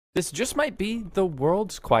This just might be the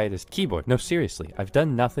world's quietest keyboard. No, seriously, I've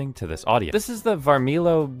done nothing to this audio. This is the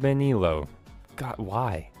Varmilo Menilo. God,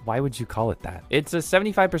 why? Why would you call it that? It's a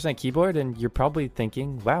 75% keyboard, and you're probably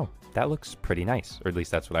thinking, wow, that looks pretty nice. Or at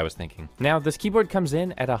least that's what I was thinking. Now, this keyboard comes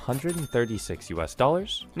in at $136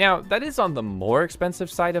 US. Now, that is on the more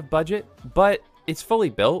expensive side of budget, but it's fully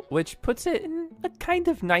built, which puts it in a kind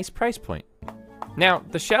of nice price point. Now,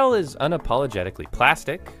 the shell is unapologetically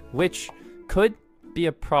plastic, which could be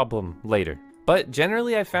a problem later. But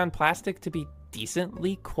generally I found plastic to be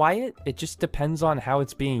decently quiet. It just depends on how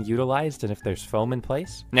it's being utilized and if there's foam in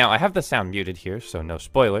place. Now I have the sound muted here, so no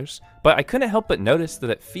spoilers, but I couldn't help but notice that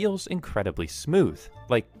it feels incredibly smooth.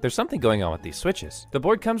 Like there's something going on with these switches. The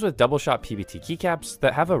board comes with double shot PBT keycaps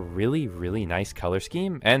that have a really nice color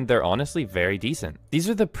scheme, and they're honestly very decent. These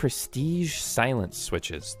are the Prestige silence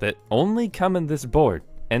switches that only come in this board,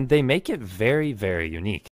 and they make it very unique.